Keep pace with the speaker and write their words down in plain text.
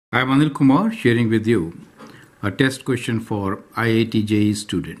I'm Anil Kumar sharing with you a test question for IIT JEE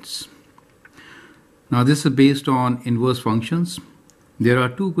students. Now this is based on inverse functions. There are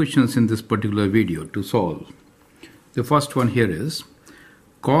two questions in this particular video to solve. The first one here is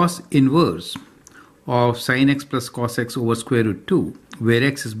cos inverse of sin x plus cos x over square root 2, where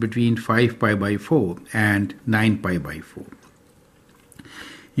x is between 5 pi by 4 and 9 pi by 4.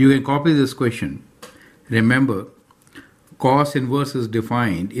 You can copy this question. Remember, cos inverse is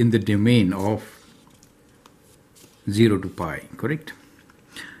defined in the domain of 0 to pi, correct?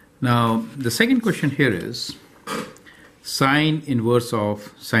 Now, the second question here is sine inverse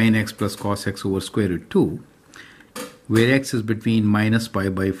of sin x plus cos x over square root 2, where x is between minus pi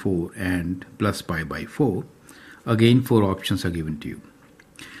by 4 and plus pi by 4. Again, four options are given to you.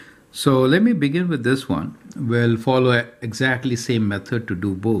 So let me begin with this one. We'll follow exactly same method to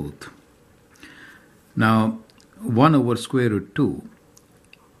do both. Now, 1 over square root 2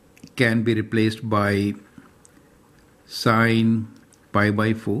 can be replaced by sine pi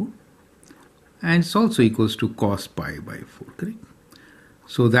by 4, and it's also equals to cos pi by 4, correct?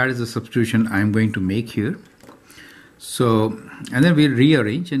 So that is the substitution I'm going to make here. So, and then we'll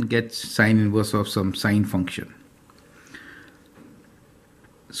rearrange and get sine inverse of some sine function.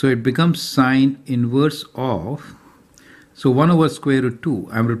 So it becomes sine inverse of, so 1 over square root 2,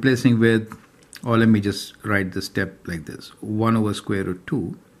 I'm replacing with, or let me just write the step like this. 1 over square root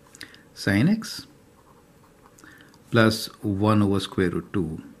 2 sin x plus 1 over square root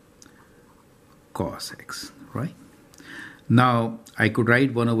 2 cos x, right? Now, I could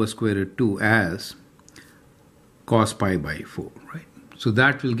write 1 over square root 2 as cos pi by 4, right? So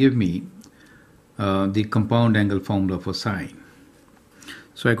that will give me the compound angle formula for sine.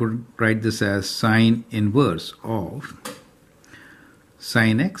 So I could write this as sine inverse of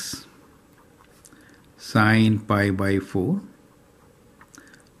sin x sine pi by 4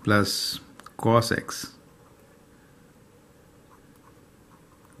 plus cos x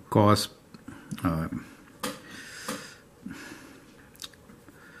cos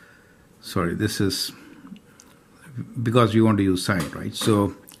this is because we want to use sine, right?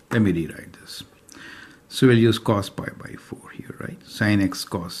 So let me rewrite this. So we'll use cos pi by 4 here, right? Sin x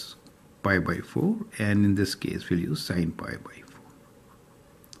cos pi by 4, and in this case we'll use sine pi by 4.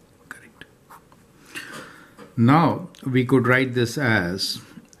 Correct. Now we could write this as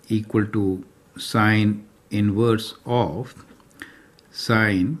equal to sine inverse of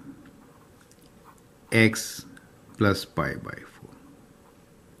sine x plus pi by 4.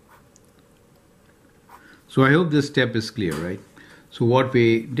 So I hope this step is clear, right? So what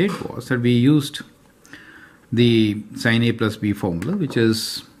we did was that we used the sin a plus b formula, which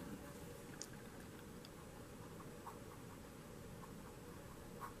is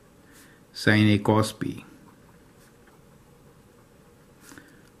sin a cos b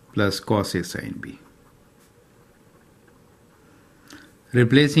plus cos a sin b.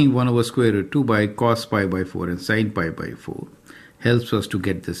 Replacing 1 over square root 2 by cos pi by 4 and sin pi by 4 helps us to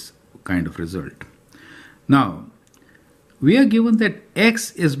get this kind of result. Now, we are given that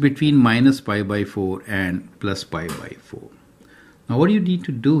x is between minus pi by 4 and plus pi by 4. Now, what you need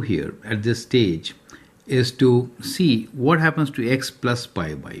to do here at this stage is to see what happens to x plus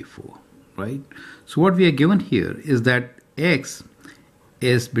pi by 4, right? So what we are given here is that x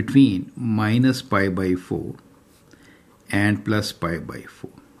is between minus pi by 4 and plus pi by 4.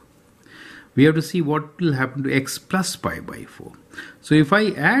 We have to see what will happen to x plus pi by 4. So if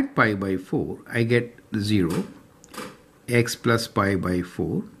I add pi by 4, I get 0. X plus pi by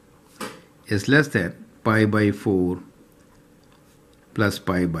 4 is less than pi by 4 plus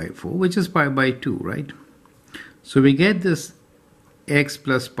pi by 4, which is pi by 2, right? So we get this x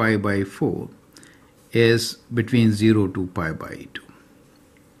plus pi by 4 is between 0 to pi by 2.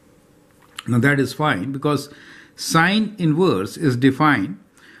 Now that is fine because sine inverse is defined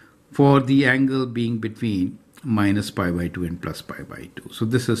for the angle being between minus pi by 2 and plus pi by 2. So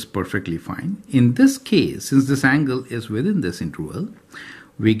this is perfectly fine. In this case, since this angle is within this interval,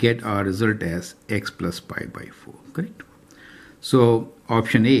 we get our result as x plus pi by 4, correct? So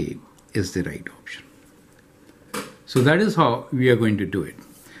option A is the right option. So that is how we are going to do it.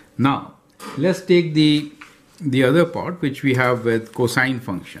 Now, let's take the other part which we have with cosine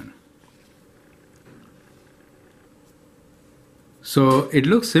function. So it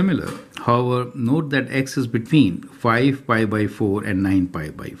looks similar. However, note that x is between 5 pi by 4 and 9 pi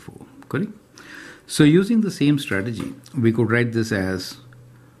by 4, correct? So using the same strategy, we could write this as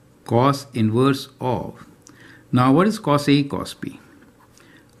cos inverse of, now what is cos A cos B?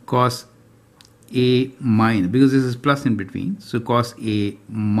 Cos A minus, because this is plus in between, so cos A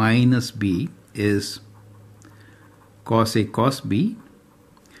minus B is cos A cos B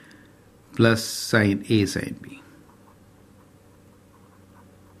plus sine A sine B.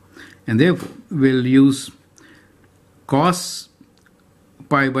 And therefore, we'll use cos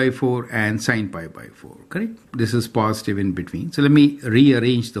pi by 4 and sine pi by 4, correct? This is positive in between. So let me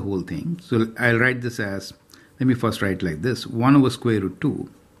rearrange the whole thing. So I'll write this as, let me first write like this, 1 over square root 2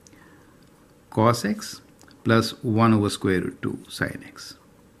 cos x plus 1 over square root 2 sin x.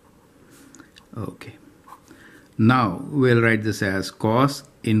 Okay. Now we'll write this as cos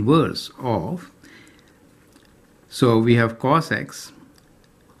inverse of, so we have cos x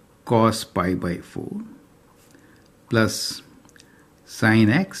cos pi by 4 plus sin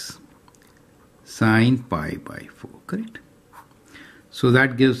x sin pi by 4, correct? So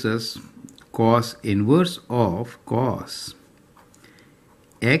that gives us cos inverse of cos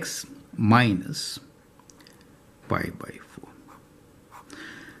x minus pi by 4.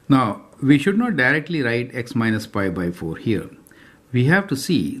 Now, we should not directly write x minus pi by 4 here. We have to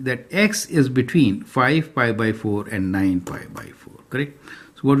see that x is between 5 pi by 4 and 9 pi by 4, correct?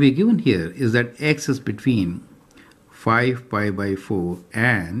 So what we are given here is that x is between 5 pi by 4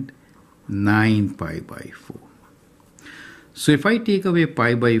 and 9 pi by 4. So if I take away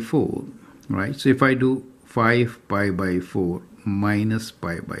pi by 4, right, so if I do 5 pi by 4 minus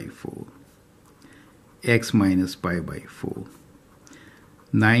pi by 4, x minus pi by 4,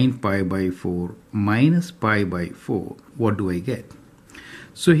 9 pi by 4 minus pi by 4, what do I get?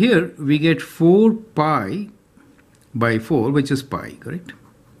 So here we get 4 pi by 4, which is pi, correct?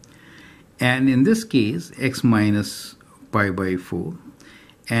 And in this case, x minus pi by 4.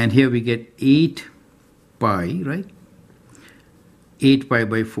 And here we get 8 pi, right? 8 pi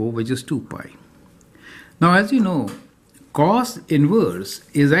by 4, which is 2 pi. Now, as you know, cos inverse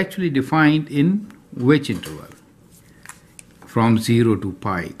is actually defined in which interval? From 0 to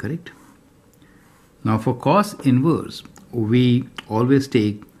pi, correct? Now, for cos inverse, we always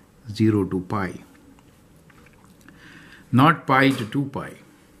take 0 to pi, not pi to 2 pi.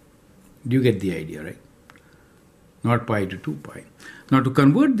 Do you get the idea, right? Not pi to 2 pi. Now, to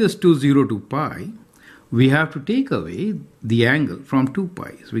convert this to 0 to pi, we have to take away the angle from 2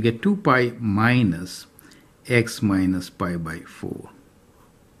 pi. So we get 2 pi minus x minus pi by 4.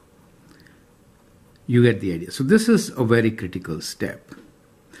 You get the idea. So this is a very critical step.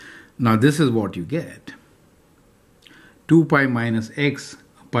 Now, this is what you get. 2 pi minus x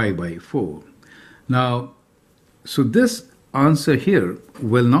pi by 4. Now, so this answer here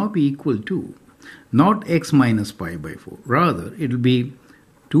will now be equal to not x minus pi by 4. Rather, it will be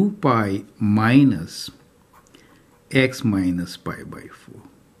 2 pi minus x minus pi by 4.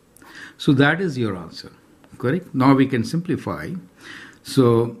 So that is your answer, correct? Now we can simplify.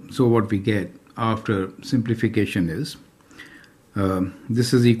 So what we get after simplification is,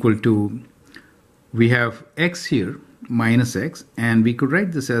 this is equal to, we have x here, minus x, and we could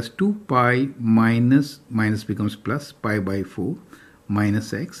write this as 2 pi minus becomes plus pi by 4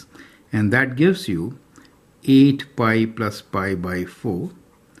 minus x, and that gives you 8 pi plus pi by 4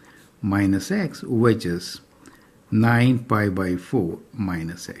 minus x, which is 9 pi by 4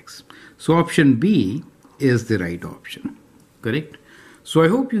 minus x. So option B is the right option, correct? So I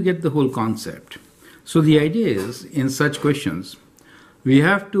hope you get the whole concept. So the idea is, in such questions, we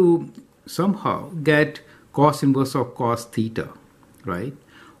have to somehow get cos inverse of cos theta, right?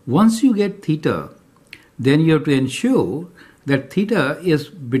 Once you get theta, then you have to ensure that theta is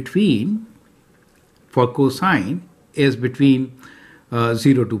between, for cosine, is between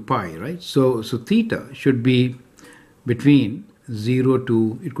 0 to pi, right? So theta should be between 0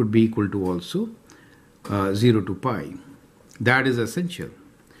 to, it could be equal to also 0 to pi. That is essential.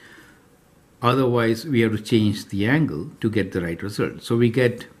 Otherwise, we have to change the angle to get the right result. So we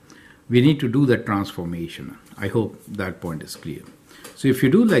need to do that transformation. I hope that point is clear. So if you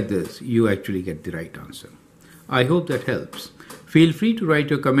do like this, you actually get the right answer. I hope that helps. Feel free to write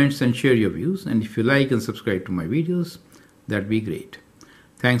your comments and share your views. And if you like and subscribe to my videos, that'd be great.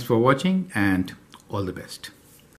 Thanks for watching and all the best.